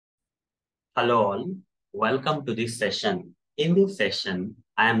Hello all, welcome to this session. In this session,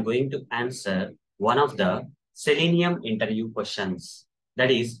 I am going to answer one of the Selenium interview questions.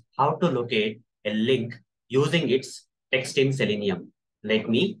 That is, how to locate a link using its text in Selenium. Let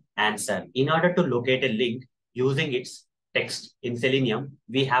me answer. In order to locate a link using its text in Selenium,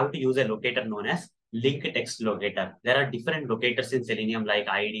 we have to use a locator known as link text locator. There are different locators in Selenium like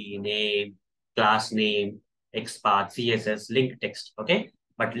ID, name, class name, XPath, CSS, link text. Okay.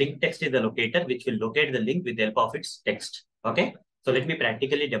 But link text is the locator which will locate the link with the help of its text. Okay. So let me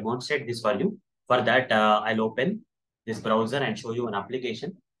practically demonstrate this for you. For that, I'll open this browser and show you an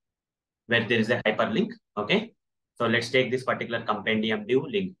application where there is a hyperlink. Okay. So let's take this particular compendium div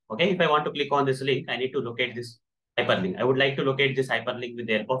link. Okay. If I want to click on this link, I need to locate this hyperlink. I would like to locate this hyperlink with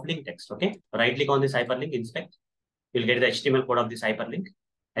the help of link text. Okay. Right click on this hyperlink, inspect. You'll get the HTML code of this hyperlink.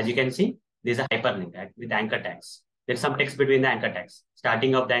 As you can see, there's a hyperlink with anchor tags. There's some text between the anchor tags.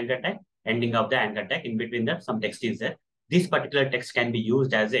 Starting of the anchor tag, ending of the anchor tag. In between that, some text is there. This particular text can be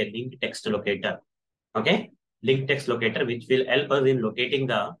used as a link text locator. Okay, link text locator, which will help us in locating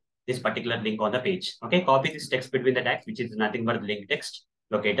this particular link on the page. Okay, copy this text between the tags, which is nothing but link text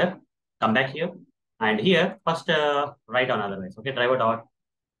locator. Come back here, and here first write on otherwise. Okay, driver dot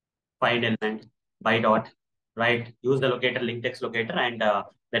find element by dot right. Use the locator link text locator and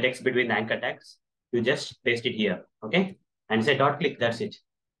the text between the anchor tags. You just paste it here. Okay, and say dot click. That's it.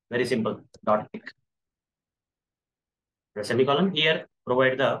 Very simple. Dot click. The semicolon here.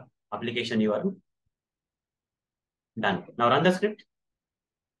 Provide the application URL. Done. Now run the script.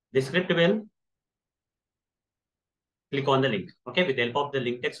 The script will click on the link. Okay, with the help of the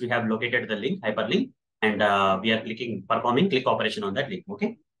link text, we have located the link, hyperlink, and we are performing click operation on that link.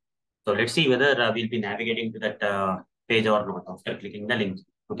 Okay, so let's see whether we'll be navigating to that page or not after clicking the link.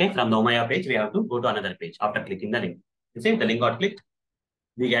 Okay, from the Omaya page, we have to go to another page after clicking the link. You see, the link got clicked.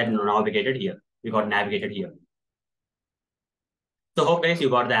 We get navigated here. We got navigated here. So hope guys you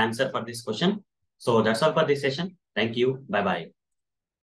got the answer for this question. So that's all for this session. Thank you. Bye bye.